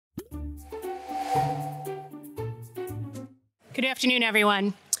Good afternoon,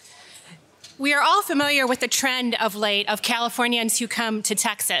 everyone. We are all familiar with the trend of late of Californians who come to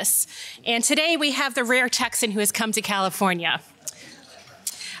Texas. And today we have the rare Texan who has come to California.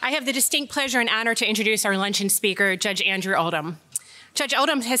 I have the distinct pleasure and honor to introduce our luncheon speaker, Judge Andrew Oldham. Judge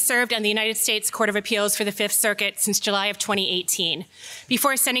Oldham has served on the United States Court of Appeals for the Fifth Circuit since July of 2018.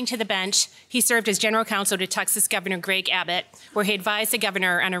 Before ascending to the bench, he served as general counsel to Texas Governor Greg Abbott, where he advised the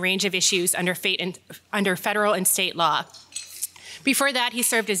governor on a range of issues under federal and state law. Before that, he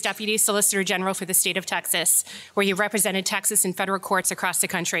served as Deputy Solicitor General for the state of Texas, where he represented Texas in federal courts across the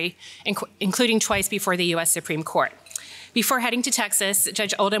country, including twice before the U.S. Supreme Court. Before heading to Texas,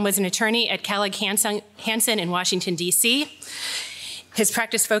 Judge Oldham was an attorney at Kellogg Hansen in Washington, D.C. His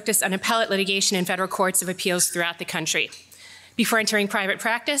practice focused on appellate litigation in federal courts of appeals throughout the country. Before entering private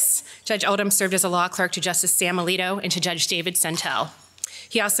practice, Judge Oldham served as a law clerk to Justice Sam Alito and to Judge David Sentelle.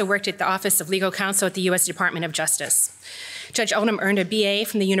 He also worked at the Office of Legal Counsel at the U.S. Department of Justice. Judge Oldham earned a BA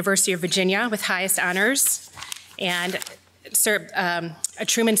from the University of Virginia with highest honors and served earned a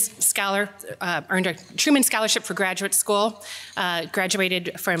Truman Scholarship for graduate school,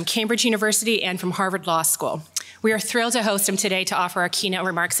 graduated from Cambridge University and from Harvard Law School. We are thrilled to host him today to offer our keynote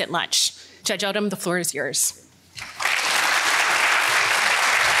remarks at lunch. Judge Oldham, the floor is yours.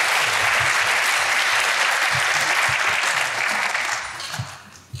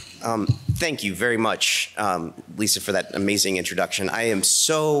 Thank you very much, Lisa, for that amazing introduction. I am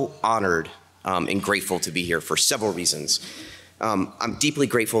so honored and grateful to be here for several reasons. I'm deeply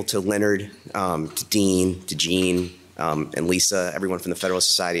grateful to Leonard, to Dean, to Jean, and Lisa, everyone from the Federalist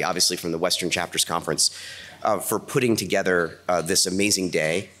Society, obviously from the Western Chapters Conference, for putting together this amazing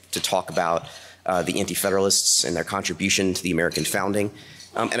day to talk about the Anti-Federalists and their contribution to the American founding.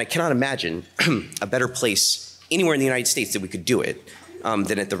 And I cannot imagine a better place anywhere in the United States that we could do it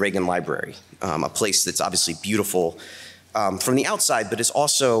than at the Reagan Library, a place that's obviously beautiful from the outside, but is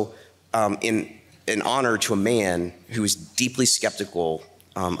also in honor to a man who is deeply skeptical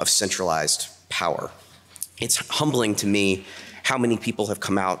of centralized power. It's humbling to me how many people have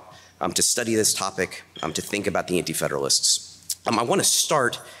come out to study this topic, to think about the Anti-Federalists. I want to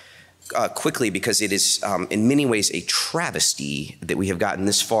start quickly because it is in many ways a travesty that we have gotten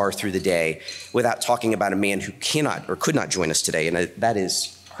this far through the day without talking about a man who cannot or could not join us today, and that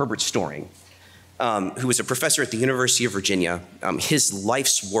is Herbert Storing, who was a professor at the University of Virginia. His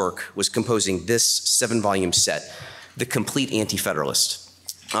life's work was composing this 7-volume set, The Complete Anti-Federalist.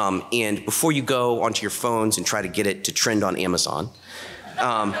 And before you go onto your phones and try to get it to trend on Amazon,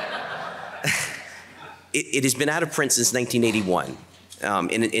 it has been out of print since 1981.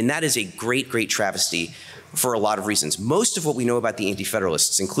 And that is a great, great travesty for a lot of reasons. Most of what we know about the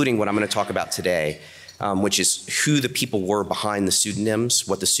Anti-Federalists, including what I'm going to talk about today, which is who the people were behind the pseudonyms,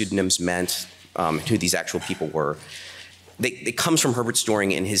 what the pseudonyms meant, who these actual people were, it comes from Herbert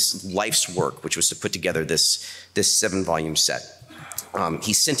Storing and his life's work, which was to put together this 7-volume set.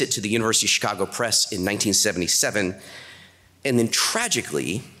 He sent it to the University of Chicago Press in 1977, and then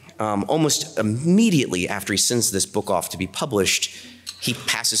tragically, almost immediately after he sends this book off to be published, he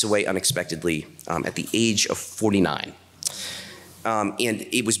passes away unexpectedly at the age of 49. And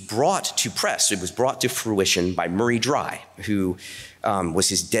it was brought to press, it was brought to fruition by Murray Dry, who was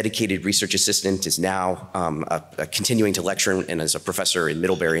his dedicated research assistant, is now continuing to lecture and is a professor in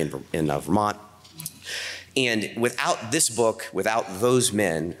Middlebury in Vermont. And without this book, without those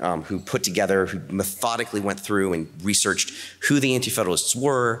men who put together, who methodically went through and researched who the Anti-Federalists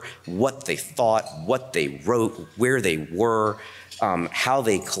were, what they thought, what they wrote, where they were, how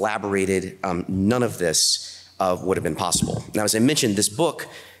they collaborated, none of this would have been possible. Now, as I mentioned, this book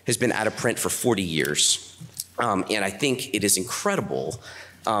has been out of print for 40 years. And I think it is incredible,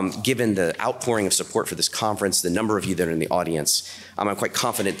 given the outpouring of support for this conference, the number of you that are in the audience. I'm quite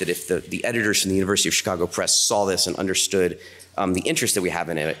confident that if the editors from the University of Chicago Press saw this and understood the interest that we have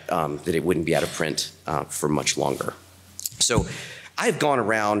in it, that it wouldn't be out of print for much longer. So I've gone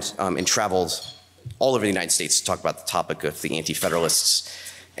around and traveled all over the United States to talk about the topic of the Anti-Federalists.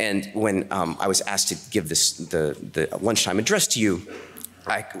 And when I was asked to give the lunchtime address to you,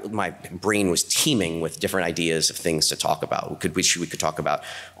 my brain was teeming with different ideas of things to talk about. We could talk about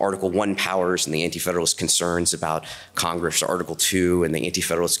Article I powers and the Anti-Federalist concerns about Congress, or Article II and the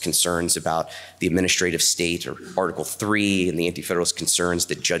Anti-Federalist concerns about the administrative state, or Article III and the Anti-Federalist concerns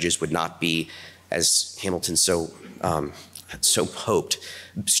that judges would not be, as Hamilton so hoped,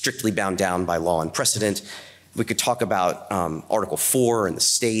 strictly bound down by law and precedent. We could talk about Article IV and the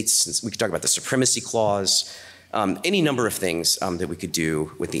states. We could talk about the Supremacy Clause. Any number of things that we could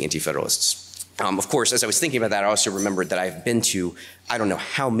do with the Anti-Federalists. Of course, as I was thinking about that, I also remembered that I've been to, I don't know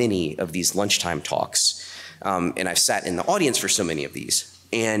how many of these lunchtime talks And I've sat in the audience for so many of these.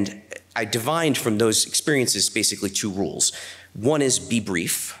 And I divined from those experiences basically two rules. One is be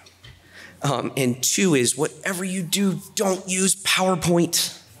brief. And two is whatever you do, don't use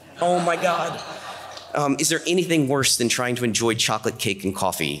PowerPoint. Oh my God. Is there anything worse than trying to enjoy chocolate cake and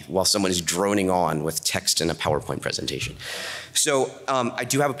coffee while someone is droning on with text in a PowerPoint presentation? So I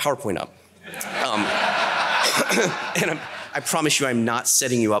do have a PowerPoint up. And I promise you I'm not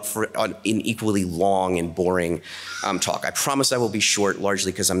setting you up for an equally long and boring talk. I promise I will be short,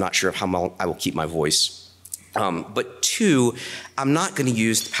 largely because I'm not sure of how long I will keep my voice. But two, I'm not going to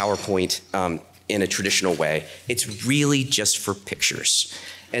use the PowerPoint in a traditional way. It's really just for pictures.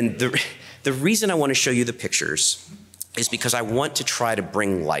 And the reason I want to show you the pictures is because I want to try to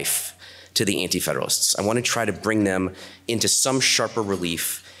bring life to the Anti-Federalists. I want to try to bring them into some sharper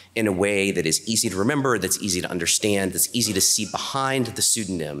relief in a way that is easy to remember, that's easy to understand, that's easy to see behind the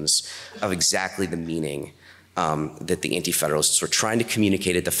pseudonyms of exactly the meaning that the Anti-Federalists were trying to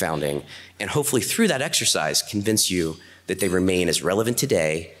communicate at the founding, and hopefully through that exercise convince you that they remain as relevant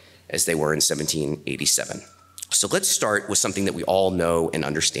today as they were in 1787. So let's start with something that we all know and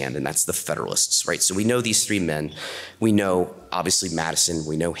understand, and that's the Federalists, right? So we know these three men. We know, obviously, Madison,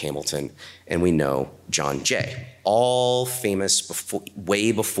 we know Hamilton, and we know John Jay. All famous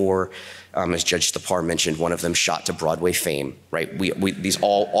way before, as Judge Thapar mentioned, one of them shot to Broadway fame, right?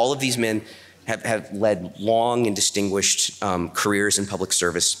 All of these men have led long and distinguished careers in public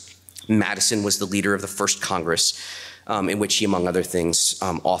service. Madison was the leader of the first Congress, in which he, among other things,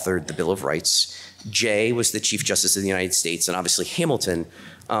 authored the Bill of Rights. Jay was the Chief Justice of the United States, and obviously Hamilton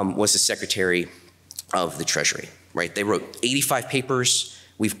was the Secretary of the Treasury, right? They wrote 85 papers.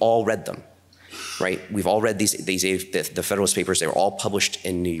 We've all read them, right? We've all read the Federalist Papers. They were all published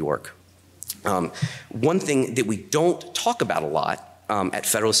in New York. One thing that we don't talk about a lot at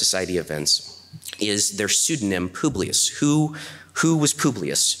Federalist Society events is their pseudonym Publius. Who was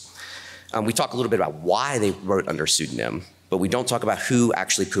Publius? We talk a little bit about why they wrote under pseudonym, but we don't talk about who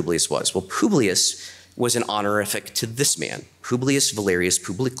actually Publius was. Well, Publius was an honorific to this man, Publius Valerius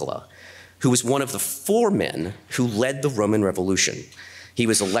Publicola, who was one of the 4 men who led the Roman Revolution. He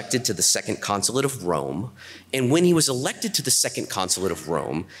was elected to the Second Consulate of Rome, and when he was elected to the Second Consulate of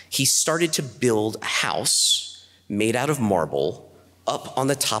Rome, he started to build a house made out of marble up on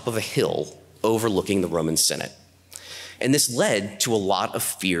the top of a hill overlooking the Roman Senate. And this led to a lot of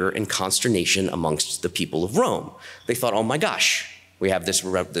fear and consternation amongst the people of Rome. They thought, oh my gosh, we have this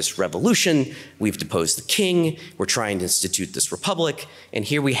revolution, we've deposed the king, we're trying to institute this republic, and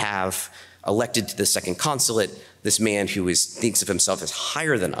here we have, elected to the Second Consulate, this man who thinks of himself as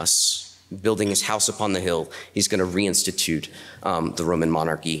higher than us, building his house upon the hill. He's going to reinstitute the Roman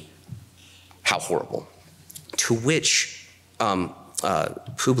monarchy. How horrible. To which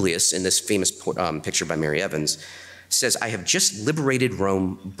Publius, in this famous picture by Mary Evans, says, I have just liberated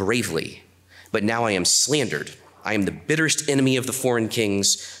Rome bravely, but now I am slandered. I am the bitterest enemy of the foreign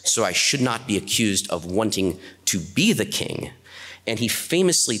kings, so I should not be accused of wanting to be the king. And he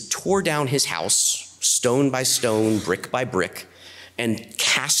famously tore down his house, stone by stone, brick by brick, and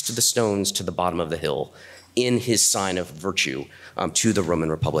cast the stones to the bottom of the hill in his sign of virtue to the Roman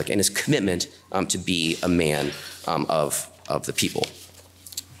Republic and his commitment to be a man of the people.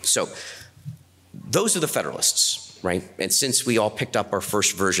 So those are the Federalists. Right? And since we all picked up our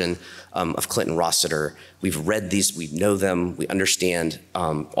first version of Clinton Rossiter, we've read these, we know them, we understand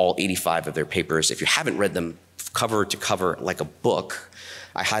all 85 of their papers. If you haven't read them cover to cover like a book,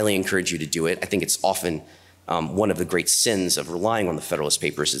 I highly encourage you to do it. I think it's often one of the great sins of relying on the Federalist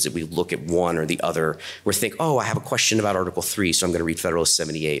Papers is that we look at one or the other. We think, oh, I have a question about Article 3, so I'm going to read Federalist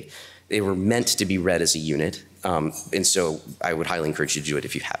 78. They were meant to be read as a unit, and so I would highly encourage you to do it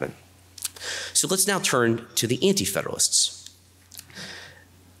if you haven't. So let's now turn to the Anti-Federalists.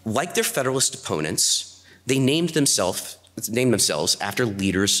 Like their Federalist opponents, they named themselves after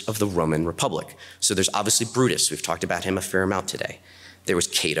leaders of the Roman Republic. So there's obviously Brutus. We've talked about him a fair amount today. There was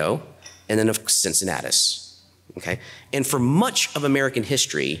Cato, and then of Cincinnatus. Okay? And for much of American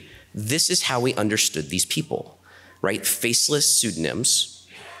history, this is how we understood these people, right? Faceless pseudonyms,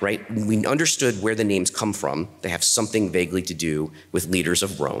 right? We understood where the names come from. They have something vaguely to do with leaders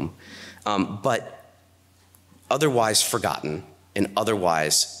of Rome. But otherwise forgotten and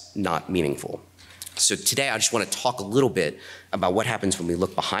otherwise not meaningful. So today I just want to talk a little bit about what happens when we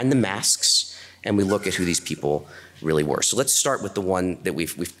look behind the masks and we look at who these people really were. So let's start with the one that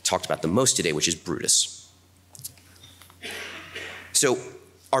we've talked about the most today, which is Brutus. So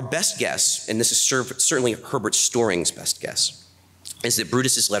our best guess, and this is certainly Herbert Storing's best guess, is that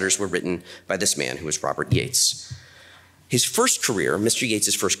Brutus's letters were written by this man who was Robert Yates. His first career, Mr.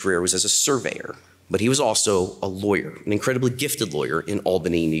 Yates's first career, was as a surveyor. but he was also a lawyer, an incredibly gifted lawyer in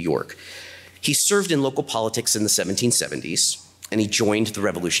Albany, New York. He served in local politics in the 1770s, and he joined the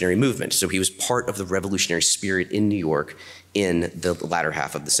revolutionary movement. So he was part of the revolutionary spirit in New York in the latter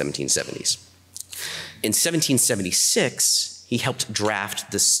half of the 1770s. In 1776, he helped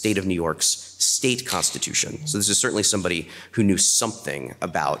draft the state of New York's state constitution. So this is certainly somebody who knew something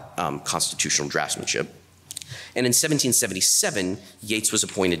about constitutional draftsmanship. And in 1777, Yates was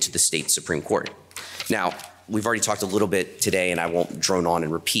appointed to the state Supreme Court. Now, we've already talked a little bit today, and I won't drone on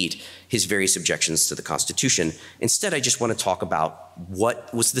and repeat his various objections to the Constitution. Instead, I just want to talk about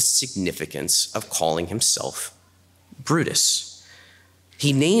what was the significance of calling himself Brutus.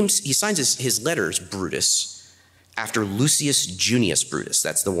 He signs his letters Brutus after Lucius Junius Brutus.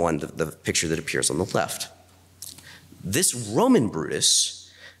 That's the picture that appears on the left. This Roman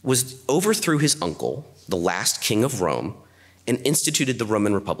Brutus overthrew his uncle, the last king of Rome, and instituted the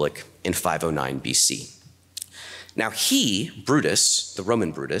Roman Republic in 509 BC. Now he, Brutus, the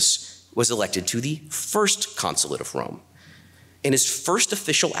Roman Brutus, was elected to the first consulate of Rome. And his first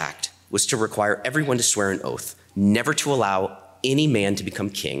official act was to require everyone to swear an oath never to allow any man to become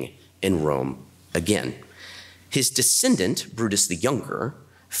king in Rome again. His descendant, Brutus the Younger,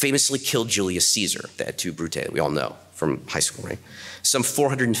 famously killed Julius Caesar, the et tu, Brute, that we all know from high school, right? Some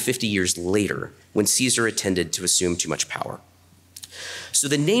 450 years later, when Caesar intended to assume too much power. So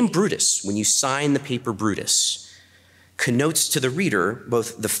the name Brutus, when you sign the paper Brutus, connotes to the reader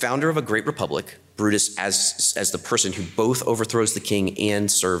both the founder of a great republic, Brutus as the person who both overthrows the king and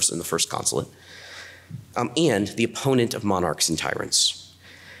serves in the first consulate, and the opponent of monarchs and tyrants.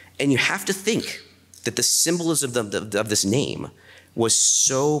 And you have to think that the symbolism of this name was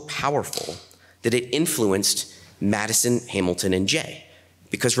so powerful that it influenced Madison, Hamilton, and Jay.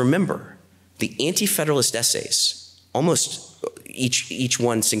 Because remember, the Anti-Federalist essays, almost each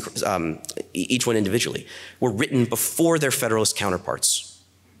one individually, were written before their Federalist counterparts.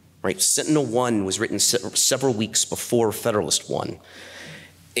 Right? Sentinel 1 was written several weeks before Federalist 1.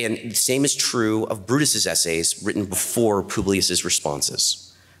 And the same is true of Brutus's essays written before Publius's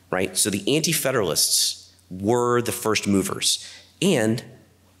responses. Right? So the Anti-Federalists were the first movers. And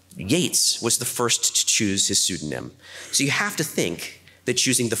Yates was the first to choose his pseudonym. So you have to think that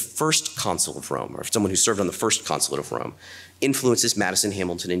choosing the first consul of Rome, or someone who served on the first consulate of Rome, influences Madison,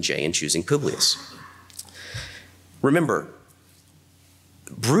 Hamilton, and Jay in choosing Publius. Remember,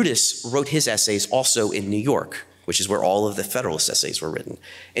 Brutus wrote his essays also in New York, which is where all of the Federalist essays were written.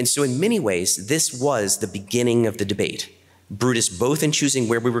 And so in many ways, this was the beginning of the debate. Brutus both in choosing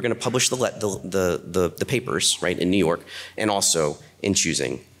where we were going to publish the papers, right, in New York, and also in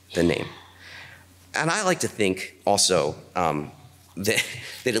choosing the name. And I like to think also that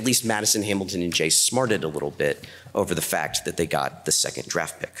at least Madison, Hamilton, and Jay smarted a little bit over the fact that they got the second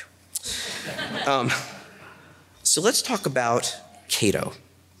draft pick. So let's talk about Cato.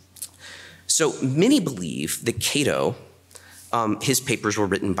 So many believe that Cato, his papers were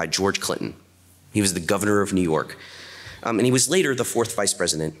written by George Clinton. He was the governor of New York. And he was later the fourth vice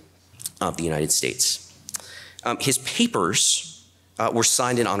president of the United States. His papers were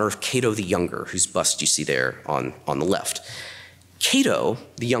signed in honor of Cato the Younger, whose bust you see there on the left. Cato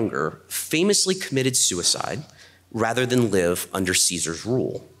the Younger famously committed suicide rather than live under Caesar's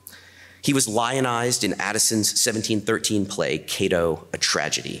rule. He was lionized in Addison's 1713 play, Cato, a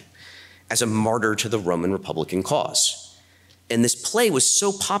Tragedy, as a martyr to the Roman Republican cause. And this play was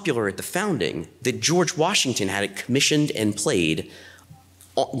so popular at the founding that George Washington had it commissioned and played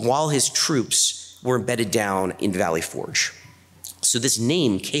while his troops were embedded down in Valley Forge. So this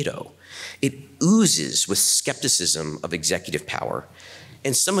name, Cato, it oozes with skepticism of executive power.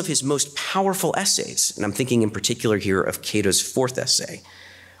 And some of his most powerful essays, and I'm thinking in particular here of Cato's fourth essay,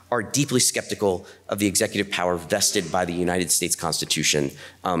 are deeply skeptical of the executive power vested by the United States Constitution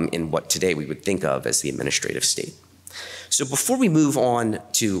in what today we would think of as the administrative state. So before we move on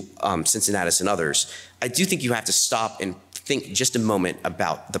to Cincinnatus and others, I do think you have to stop and think just a moment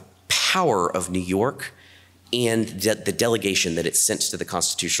about the power of New York and the delegation that it sent to the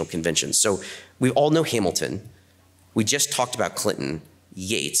Constitutional Convention. So we all know Hamilton. We just talked about Clinton,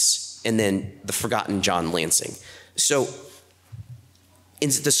 Yates, and then the forgotten John Lansing. So in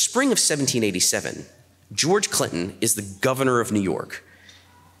the spring of 1787, George Clinton is the governor of New York.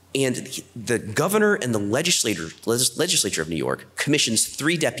 And the governor and the legislature of New York commissions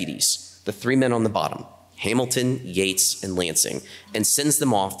three deputies, the three men on the bottom, Hamilton, Yates, and Lansing, and sends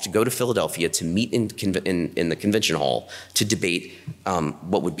them off to go to Philadelphia to meet in the convention hall to debate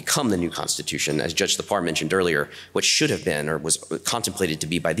what would become the new Constitution. As Judge Thapar mentioned earlier, what should have been or was contemplated to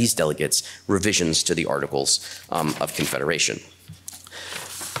be by these delegates revisions to the Articles of Confederation.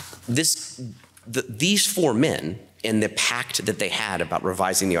 This these four men and the pact that they had about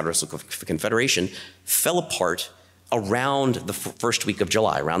revising the Articles of Confederation fell apart around the first week of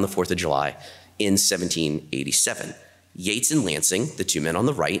July, around the 4th of July in 1787. Yates and Lansing, the two men on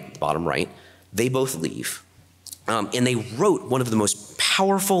the right, bottom right, they both leave. And they wrote one of the most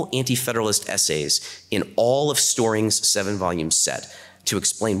powerful anti-federalist essays in all of Storing's 7-volume set to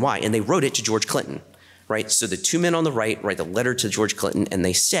explain why. And they wrote it to George Clinton, right? So the two men on the right write a letter to George Clinton, and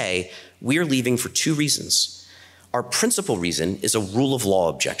they say, we're leaving for two reasons. Our principal reason is a rule of law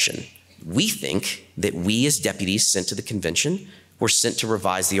objection. We think that we as deputies sent to the convention were sent to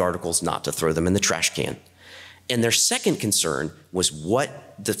revise the articles, not to throw them in the trash can. And their second concern was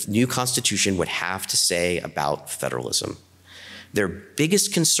what the new Constitution would have to say about federalism. Their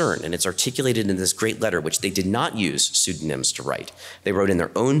biggest concern, and it's articulated in this great letter, which they did not use pseudonyms to write. They wrote in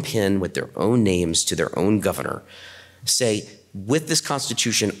their own pen with their own names to their own governor, say, with this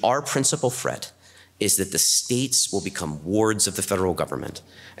Constitution, our principal threat is that the states will become wards of the federal government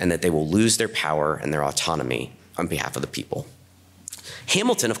and that they will lose their power and their autonomy on behalf of the people.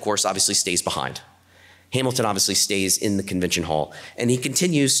 Hamilton, of course, obviously stays behind. Hamilton obviously stays in the convention hall, and he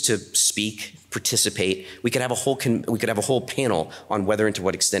continues to speak, participate. We could have a whole panel on whether and to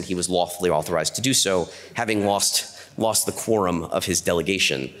what extent he was lawfully authorized to do so, having lost the quorum of his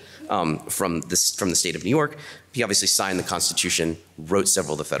delegation from the state of New York. He obviously signed the Constitution, wrote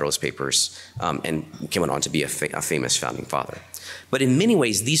several of the Federalist Papers, and went on to be a famous founding father. But in many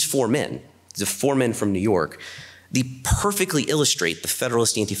ways, these four men, the four men from New York, they perfectly illustrate the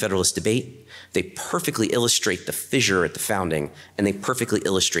Federalist anti-Federalist debate. They perfectly illustrate the fissure at the founding, and they perfectly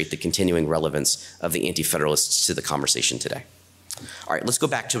illustrate the continuing relevance of the anti-Federalists to the conversation today. All right, let's go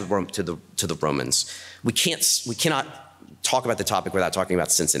back to the Romans. We cannot talk about the topic without talking about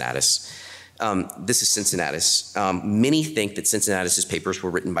Cincinnatus. This is Cincinnatus. Many think that Cincinnatus's papers were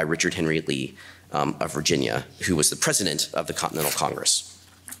written by Richard Henry Lee of Virginia, who was the president of the Continental Congress.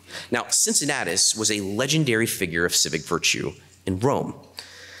 Now, Cincinnatus was a legendary figure of civic virtue in Rome.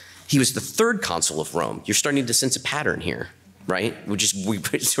 He was the third consul of Rome. You're starting to sense a pattern here, right? We're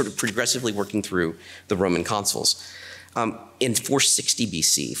sort of progressively working through the Roman consuls. In 460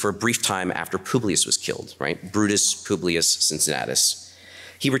 BC, for a brief time after Publius was killed, right? Brutus, Publius, Cincinnatus.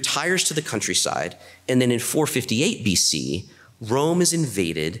 He retires to the countryside, and then in 458 BC, Rome is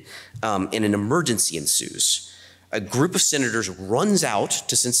invaded and an emergency ensues. A group of senators runs out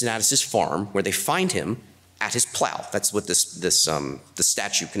to Cincinnatus's farm where they find him at his plow. That's what the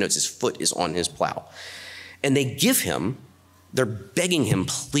statue connotes. His foot is on his plow. And they're begging him,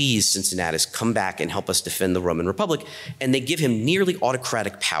 please, Cincinnatus, come back and help us defend the Roman Republic. And they give him nearly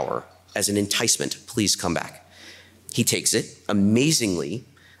autocratic power as an enticement. Please come back. He takes it. Amazingly,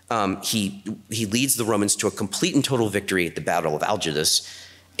 he leads the Romans to a complete and total victory at the Battle of Algidus.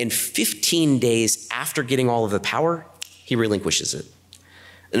 And 15 days after getting all of the power, he relinquishes it.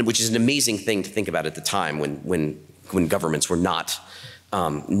 And which is an amazing thing to think about at the time when governments were not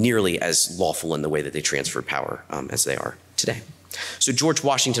nearly as lawful in the way that they transferred power as they are today. So George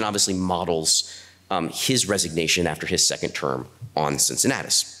Washington obviously models his resignation after his second term on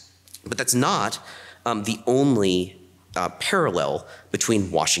Cincinnatus. But that's not the only parallel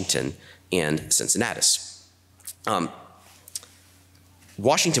between Washington and Cincinnatus.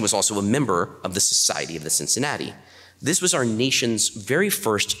 Washington was also a member of the Society of the Cincinnati. This was our nation's very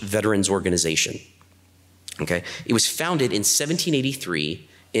first veterans organization. Okay? It was founded in 1783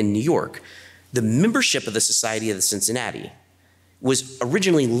 in New York. The membership of the Society of the Cincinnati was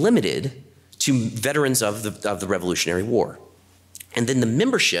originally limited to veterans of the Revolutionary War. And then the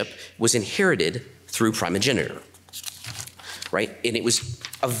membership was inherited through primogeniture, right? And it was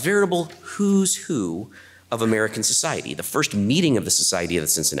a veritable who's who of American society. The first meeting of the Society of the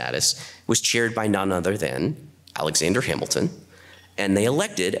Cincinnatus was chaired by none other than Alexander Hamilton, and they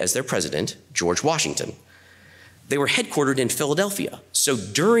elected as their president George Washington. They were headquartered in Philadelphia. So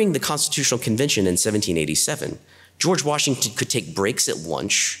during the Constitutional Convention in 1787, George Washington could take breaks at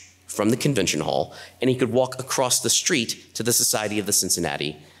lunch from the convention hall, and he could walk across the street to the Society of the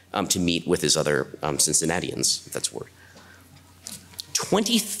Cincinnati to meet with his other Cincinnatians, if that's a word.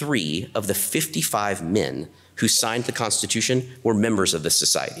 23 of the 55 men who signed the Constitution were members of this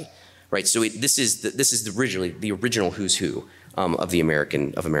society, right? So this is originally the original who's who of the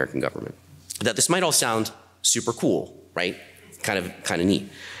American government. Now, this might all sound super cool, right? Kind of neat.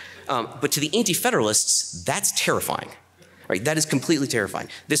 But to the anti-federalists, that's terrifying, right? That is completely terrifying.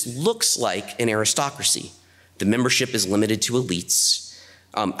 This looks like an aristocracy. The membership is limited to elites.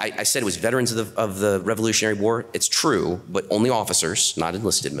 I said it was veterans of the Revolutionary War. It's true, but only officers, not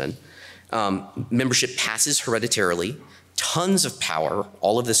enlisted men. Membership passes hereditarily, tons of power,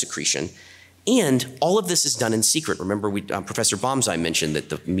 all of this accretion, And all of this is done in secret. Remember, Professor Bomzai mentioned that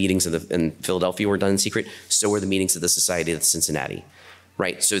the meetings in Philadelphia were done in secret. So were the meetings of the Society of Cincinnati,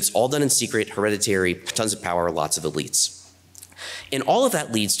 right? So it's all done in secret, hereditary, tons of power, lots of elites. And all of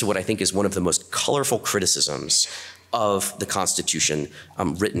that leads to what I think is one of the most colorful criticisms of the Constitution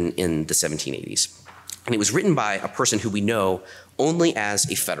written in the 1780s. And it was written by a person who we know only as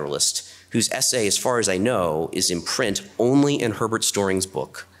a Federalist, whose essay, as far as I know, is in print only in Herbert Storing's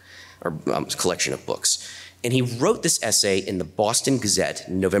book, or collection of books. And he wrote this essay in the Boston Gazette,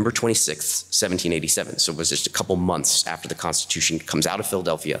 November 26th, 1787. So it was just a couple months after the Constitution comes out of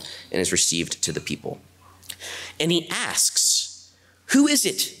Philadelphia and is received to the people. And he asks, who is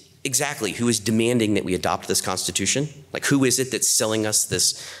it exactly who is demanding that we adopt this Constitution? Like, who is it that's selling us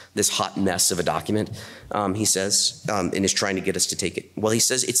this hot mess of a document, he says, and is trying to get us to take it? Well, he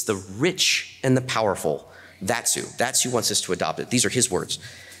says it's the rich and the powerful. That's who wants us to adopt it. These are his words.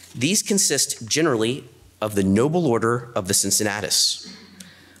 These consist generally of the noble order of the Cincinnatus,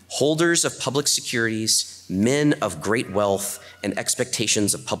 holders of public securities, men of great wealth and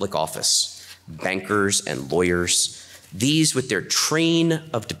expectations of public office, bankers and lawyers. These, with their train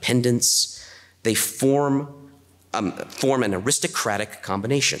of dependents, they form an aristocratic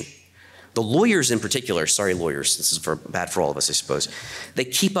combination. The lawyers in particular, sorry lawyers, this is bad for all of us, I suppose, they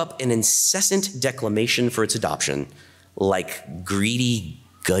keep up an incessant declamation for its adoption like greedy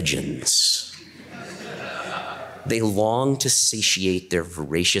gudgeons. They long to satiate their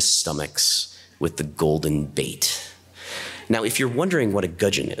voracious stomachs with the golden bait. Now, if you're wondering what a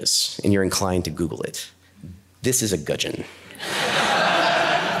gudgeon is, and you're inclined to Google it, this is a gudgeon.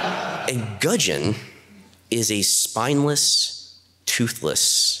 A gudgeon is a spineless,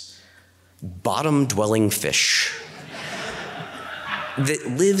 toothless, bottom-dwelling fish that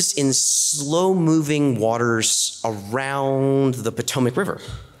lives in slow-moving waters around the Potomac River.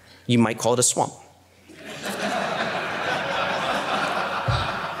 You might call it a swamp.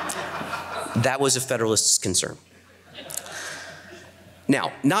 That was a Federalist's concern.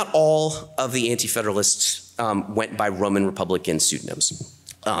 Now, not all of the Anti-Federalists went by Roman Republican pseudonyms.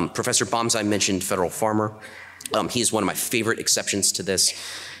 Professor Bomzai mentioned Federal Farmer. He is one of my favorite exceptions to this.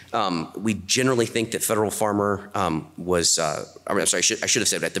 We generally think that Federal Farmer was, I'm sorry, I should have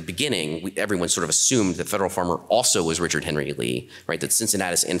said at the beginning, everyone sort of assumed that Federal Farmer also was Richard Henry Lee, right? That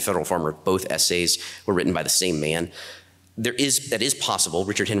Cincinnatus and Federal Farmer, both essays were written by the same man. That is possible.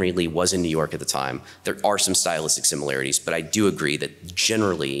 Richard Henry Lee was in New York at the time. There are some stylistic similarities, but I do agree that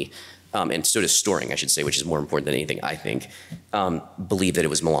generally, and so does Storing, I should say, which is more important than anything, I think, believe that it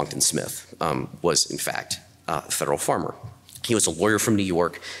was Melancton Smith, was in fact Federal Farmer. He was a lawyer from New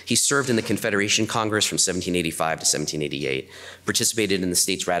York. He served in the Confederation Congress from 1785 to 1788, participated in the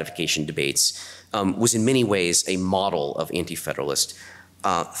state's ratification debates, was in many ways a model of anti-federalist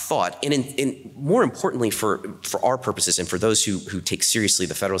thought. And more importantly for our purposes and for those who take seriously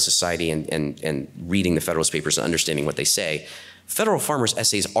the Federalist Society and reading the Federalist Papers and understanding what they say, Federal Farmer's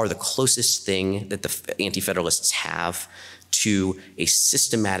essays are the closest thing that the Anti-Federalists have to a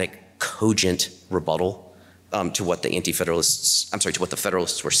systematic, cogent rebuttal to what the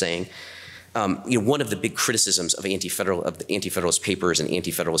Federalists were saying. One of the big criticisms of the Anti-Federalist papers and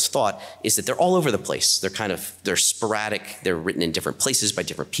Anti-Federalist thought is that they're all over the place. They're sporadic. They're written in different places by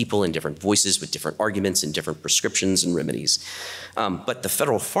different people in different voices with different arguments and different prescriptions and remedies. But the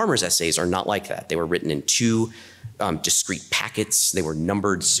Federal Farmers' essays are not like that. They were written in two discrete packets. They were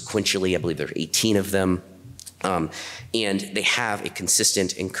numbered sequentially. I believe there are 18 of them. And they have a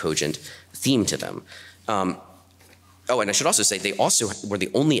consistent and cogent theme to them. And I should also say they also were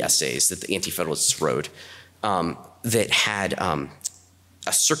the only essays that the Anti-Federalists wrote that had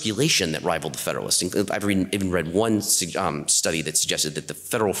a circulation that rivaled the Federalists. I've even read one study that suggested that the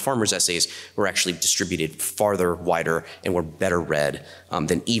Federal Farmers' essays were actually distributed farther, wider, and were better read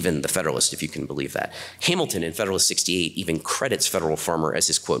than even the Federalist, if you can believe that. Hamilton in Federalist 68 even credits Federal Farmer as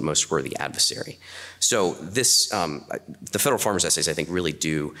his, quote, most worthy adversary. So this, the Federal Farmers' essays, I think, really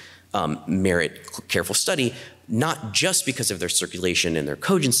do merit careful study, not just because of their circulation and their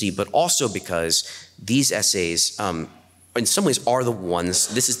cogency, but also because these essays, in some ways, are the ones,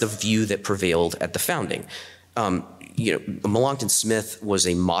 this is the view that prevailed at the founding. Melancton Smith was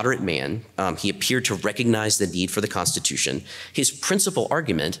a moderate man. He appeared to recognize the need for the Constitution. His principal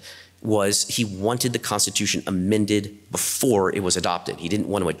argument was he wanted the Constitution amended before it was adopted. He didn't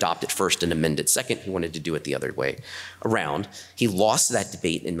want to adopt it first and amend it second. He wanted to do it the other way around. He lost that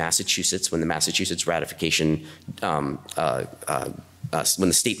debate in Massachusetts when the Massachusetts ratification, when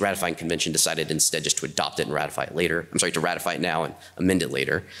the state ratifying convention decided instead just to adopt it and ratify it later. I'm sorry, to ratify it now and amend it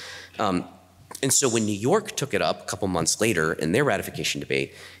later. And so when New York took it up a couple months later in their ratification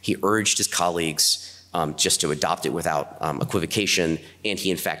debate, he urged his colleagues just to adopt it without equivocation, and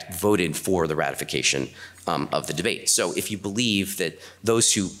he in fact voted for the ratification of the debate. So if you believe that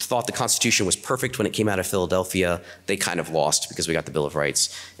those who thought the Constitution was perfect when it came out of Philadelphia, they kind of lost because we got the Bill of Rights.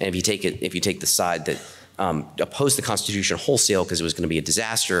 And if you take the side that opposed the Constitution wholesale because it was going to be a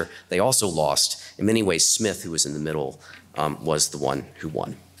disaster, they also lost. In many ways, Smith, who was in the middle, was the one who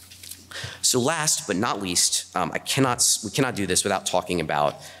won. So last but not least, we cannot do this without talking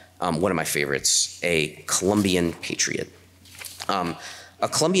about one of my favorites, a Columbian Patriot. A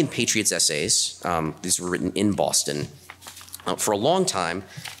Columbian Patriot's essays, these were written in Boston. For a long time,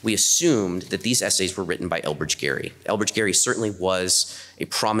 we assumed that these essays were written by Elbridge Gerry. Elbridge Gerry certainly was a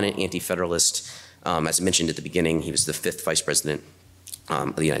prominent anti-federalist. As I mentioned at the beginning, he was the 5th Vice President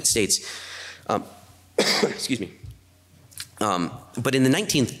of the United States. Excuse me. But in the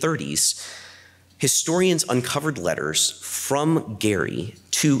 1930s, historians uncovered letters from Gerry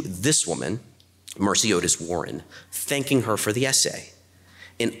to this woman, Mercy Otis Warren, thanking her for the essay.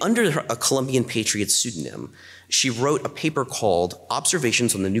 And under a Columbian Patriot pseudonym, she wrote a paper called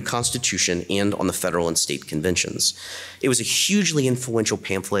Observations on the New Constitution and on the Federal and State Conventions. It was a hugely influential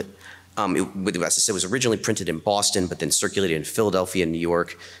pamphlet. As I said, it was originally printed in Boston, but then circulated in Philadelphia, New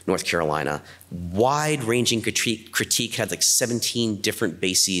York, North Carolina. Wide-ranging critique, had like 17 different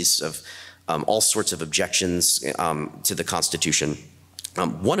bases of all sorts of objections to the Constitution.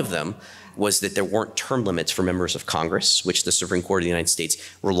 One of them was that there weren't term limits for members of Congress, which the Supreme Court of the United States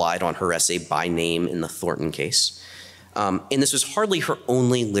relied on her essay by name in the Thornton case. And this was hardly her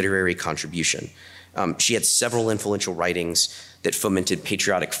only literary contribution. She had several influential writings that fomented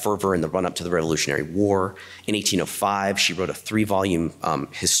patriotic fervor in the run-up to the Revolutionary War. In 1805, she wrote a 3-volume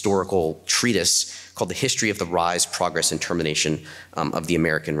historical treatise called The History of the Rise, Progress, and Termination of the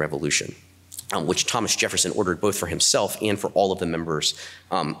American Revolution, which Thomas Jefferson ordered both for himself and for all of the members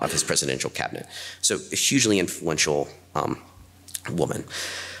of his presidential cabinet. So a hugely influential woman.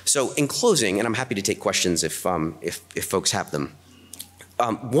 So in closing, and I'm happy to take questions if folks have them,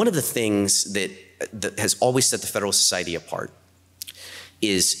 one of the things that has always set the Federalist Society apart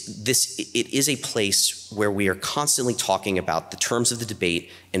is it is a place where we are constantly talking about the terms of the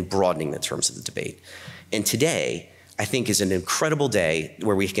debate and broadening the terms of the debate. And today, I think, is an incredible day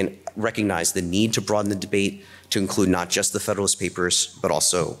where we can recognize the need to broaden the debate to include not just the Federalist Papers, but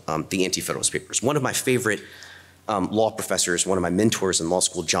also the Anti-Federalist Papers. One of my favorite law professors, one of my mentors in law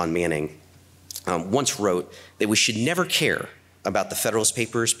school, John Manning, once wrote that we should never care about the Federalist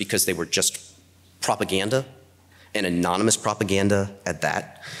Papers because they were just propaganda, and anonymous propaganda at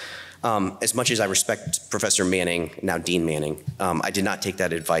that. As much as I respect Professor Manning, now Dean Manning, I did not take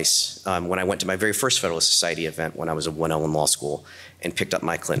that advice when I went to my very first Federalist Society event when I was at 1L in law school and picked up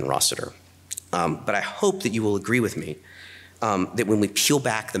my Clinton Rossiter. But I hope that you will agree with me that when we peel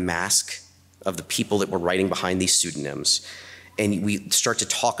back the mask of the people that were writing behind these pseudonyms and we start to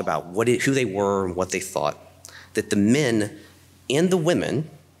talk about who they were and what they thought, that the men and the women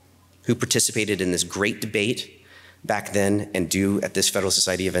who participated in this great debate back then and do at this Federalist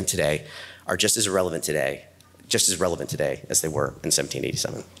Society event today are just as relevant today as they were in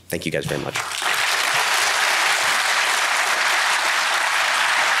 1787. Thank you guys very much.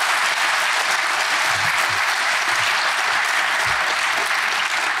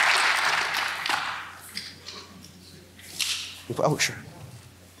 Oh, sure.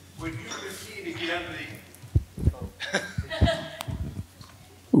 Would you repeat again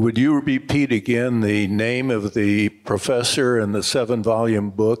Would you repeat again the name of the professor in the 7-volume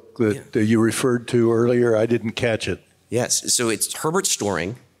book that you referred to earlier? I didn't catch it. Yes, so it's Herbert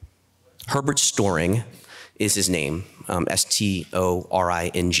Storing. Herbert Storing is his name, S-T-O-R-I-N-G.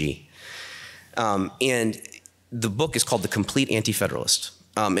 And the book is called The Complete Anti-Federalist.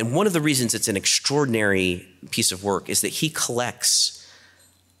 And one of the reasons it's an extraordinary piece of work is that he collects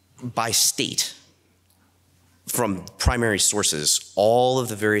by state from primary sources all of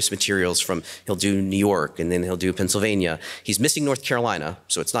the various materials he'll do New York and then he'll do Pennsylvania. He's missing North Carolina,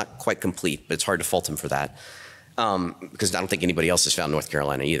 so it's not quite complete, but it's hard to fault him for that because I don't think anybody else has found North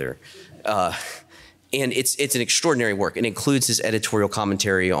Carolina either. And it's an extraordinary work. It includes his editorial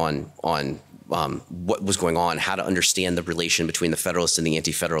commentary on what was going on, how to understand the relation between the Federalist and the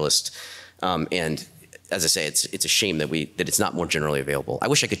Anti-Federalist. And as I say, it's a shame that it's not more generally available. I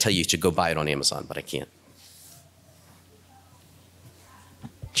wish I could tell you to go buy it on Amazon, but I can't.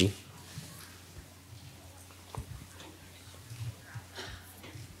 Gene?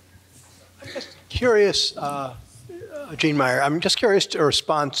 I'm just curious, Gene Meyer, I'm just curious to a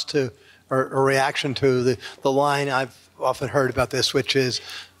response to or a reaction to the line I've often heard about this, which is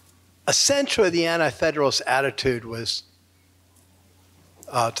essentially the anti-federalist attitude was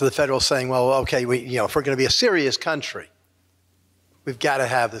to the Federalists saying, well, okay, if we're going to be a serious country, we've got to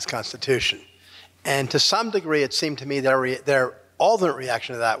have this Constitution. And to some degree, it seemed to me their ultimate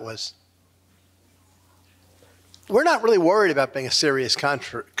reaction to that was, we're not really worried about being a serious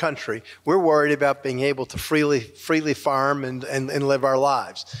country. We're worried about being able to freely farm and live our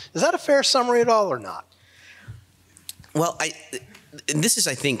lives. Is that a fair summary at all or not? Well, this is,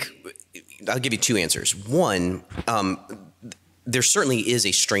 I think, I'll give you two answers. One, there certainly is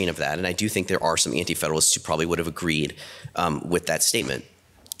a strain of that, and I do think there are some anti-federalists who probably would have agreed with that statement,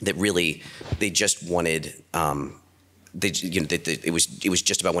 that really they just wanted, it was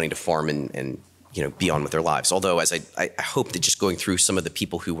just about wanting to farm and be on with their lives. Although, as I hope that just going through some of the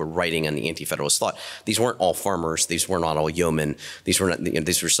people who were writing on the anti-federalist thought, these weren't all farmers, these were not all yeomen, these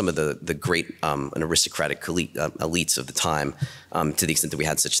were some of the great and aristocratic elites of the time, to the extent that we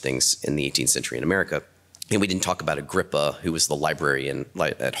had such things in the 18th century in America. And we didn't talk about Agrippa, who was the librarian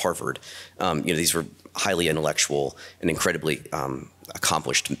at Harvard. These were highly intellectual and incredibly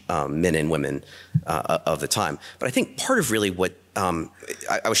accomplished men and women of the time. But I think part of really what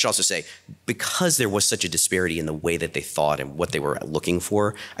I should also say, because there was such a disparity in the way that they thought and what they were looking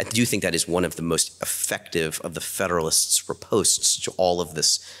for, I do think that is one of the most effective of the Federalists' riposts to all of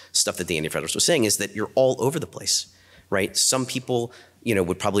this stuff that the Anti-Federalists were saying, is that you're all over the place, right? Some people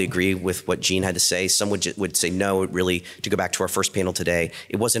would probably agree with what Gene had to say. Some would say, no, really, to go back to our first panel today,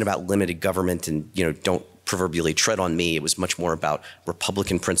 it wasn't about limited government and, don't proverbially tread on me. It was much more about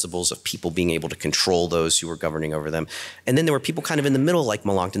Republican principles of people being able to control those who were governing over them. And then there were people kind of in the middle, like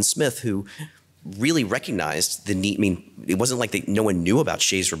Melancton Smith, who really recognized the need. I mean, it wasn't like no one knew about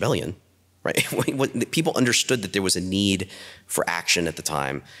Shays' Rebellion, right? People understood that there was a need for action at the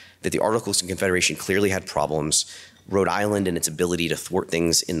time, that the Articles of Confederation clearly had problems. Rhode Island and its ability to thwart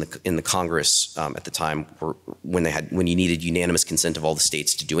things in the Congress at the time, when you needed unanimous consent of all the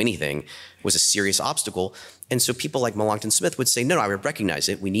states to do anything, was a serious obstacle. And so people like Melancton Smith would say, no, I recognize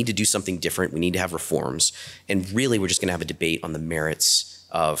it. We need to do something different. We need to have reforms. And really, we're just going to have a debate on the merits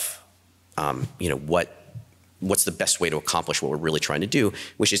of, what's the best way to accomplish what we're really trying to do,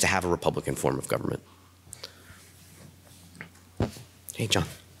 which is to have a Republican form of government. Hey, John.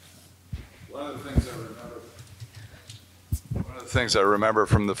 One of the things I remember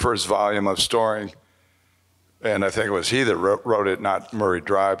from the first volume of Storing, and I think it was he that wrote it, not Murray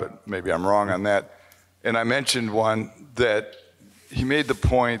Dry, but maybe I'm wrong on that. And I mentioned one that he made the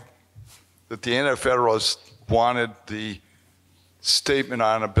point that the Anti-Federalists wanted the statement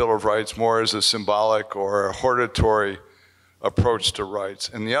on a Bill of Rights more as a symbolic or a hortatory approach to rights.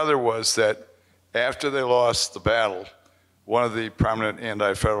 And the other was that after they lost the battle, one of the prominent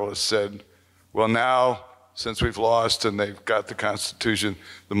Anti-Federalists said, well, now, since we've lost and they've got the Constitution,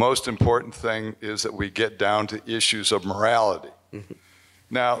 the most important thing is that we get down to issues of morality. Mm-hmm.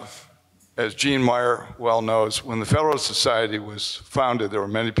 Now, as Gene Meyer well knows, when the Federalist Society was founded, there were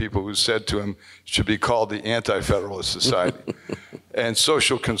many people who said to him, it should be called the Anti-Federalist Society. And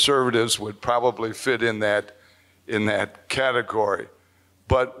social conservatives would probably fit in that category.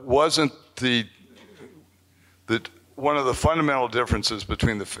 But wasn't one of the fundamental differences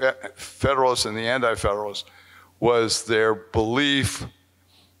between the Federalists and the Anti-Federalists was their belief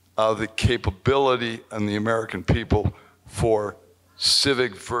of the capability in the American people for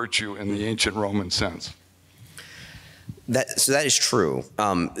civic virtue in the ancient Roman sense. So that is true.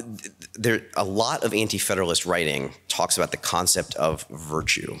 A lot of anti-federalist writing talks about the concept of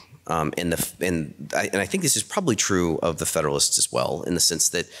virtue. And I think this is probably true of the Federalists as well, in the sense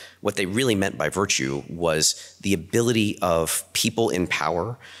that what they really meant by virtue was the ability of people in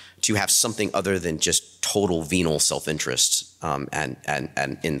power to have something other than just total venal self-interest and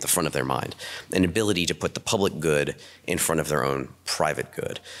in the front of their mind, an ability to put the public good in front of their own private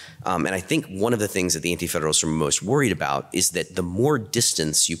good. And I think one of the things that the Anti-Federalists are most worried about is that the more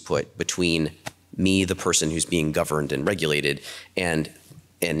distance you put between me, the person who's being governed and regulated, and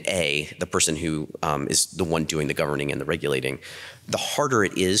the person who is the one doing the governing and the regulating, the harder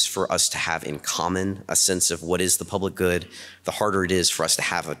it is for us to have in common a sense of what is the public good, the harder it is for us to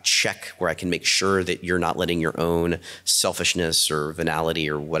have a check where I can make sure that you're not letting your own selfishness or venality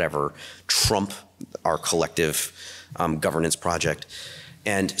or whatever trump our collective governance project.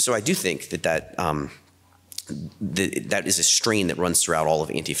 And so I do think that is a strain that runs throughout all of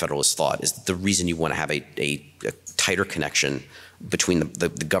anti-federalist thought, is that the reason you want to have a tighter connection between the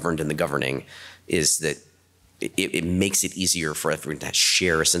governed and the governing is that it makes it easier for everyone to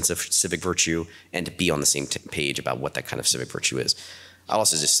share a sense of civic virtue and to be on the same page about what that kind of civic virtue is. I'll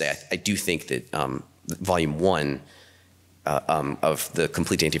also just say I do think that Volume 1 of the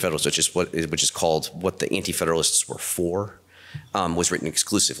Complete Anti-Federalist, which is called What the Anti-Federalists Were For, was written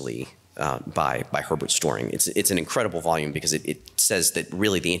exclusively by Herbert Storing. It's an incredible volume because it says that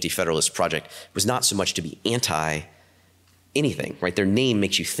really the Anti-Federalist Project was not so much to be anti-anything, right? Their name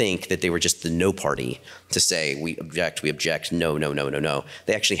makes you think that they were just the no party to say, we object, no, no, no, no, no.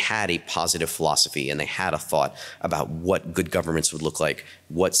 They actually had a positive philosophy and they had a thought about what good governments would look like,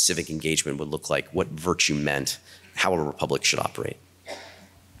 what civic engagement would look like, what virtue meant, how a republic should operate.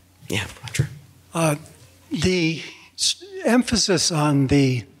 Yeah, Roger. The emphasis on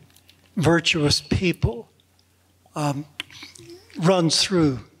the virtuous people runs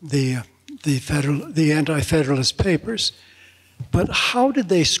through the Anti-Federalist Papers, but how did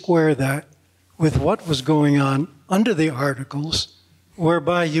they square that with what was going on under the Articles,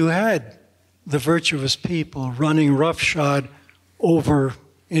 whereby you had the virtuous people running roughshod over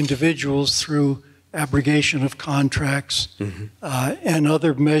individuals through abrogation of contracts and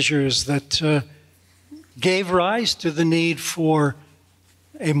other measures that gave rise to the need for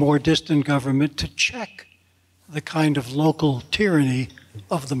a more distant government to check the kind of local tyranny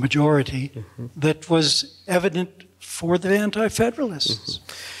of the majority that was evident for the Anti-Federalists.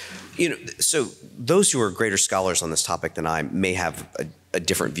 You know, so those who are greater scholars on this topic than I may have a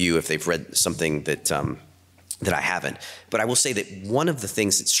different view if they've read something that that I haven't. But I will say that one of the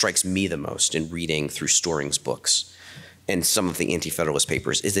things that strikes me the most in reading through Storing's books and some of the Anti-Federalist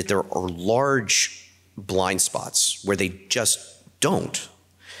Papers is that there are large blind spots where they just don't,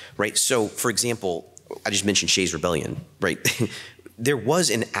 right? So, for example, I just mentioned Shays' Rebellion, right? There was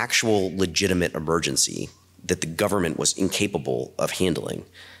an actual legitimate emergency that the government was incapable of handling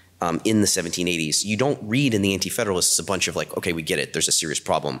in the 1780s. You don't read in the Anti-Federalists a bunch of like, okay, we get it, there's a serious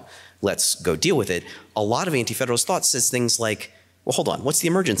problem, let's go deal with it. A lot of Anti-Federalist thought says things like, well, hold on, what's the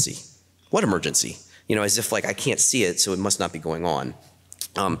emergency? What emergency? You know, as if like I can't see it, so it must not be going on.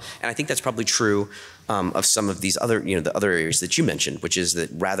 And I think that's probably true of some of these other, you know, the other areas that you mentioned, which is that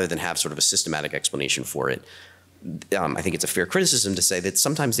rather than have sort of a systematic explanation for it, I think it's a fair criticism to say that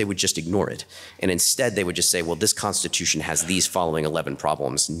sometimes they would just ignore it. And instead they would just say, well, this Constitution has these following 11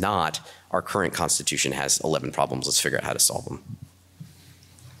 problems, not our current Constitution has 11 problems. Let's figure out how to solve them.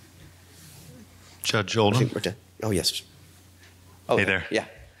 Judge Oldham. Oh, yes. Oh, hey there. Yeah.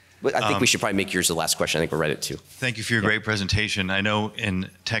 But I think we should probably make yours the last question. I think we're ready to. Thank you for your great presentation. I know in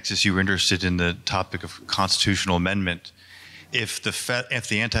Texas you were interested in the topic of constitutional amendment. If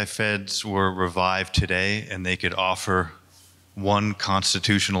the anti-feds were revived today and they could offer one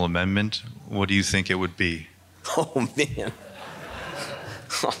constitutional amendment, what do you think it would be? Oh man,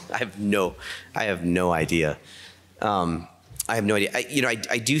 I have no idea. I have no idea.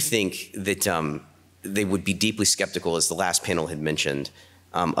 I do think that they would be deeply skeptical, as the last panel had mentioned,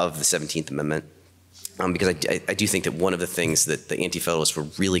 of the 17th Amendment, because I do think that one of the things that the Anti-Federalists were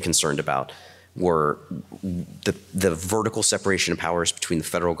really concerned about were the vertical separation of powers between the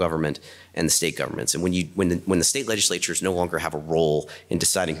federal government and the state governments. And when the state legislatures no longer have a role in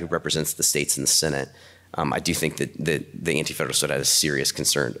deciding who represents the states in the Senate, I do think that the Anti-Federalists had a serious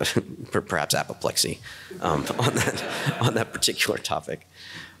concern, perhaps apoplexy, on that particular topic.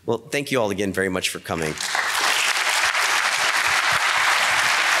 Well, thank you all again very much for coming.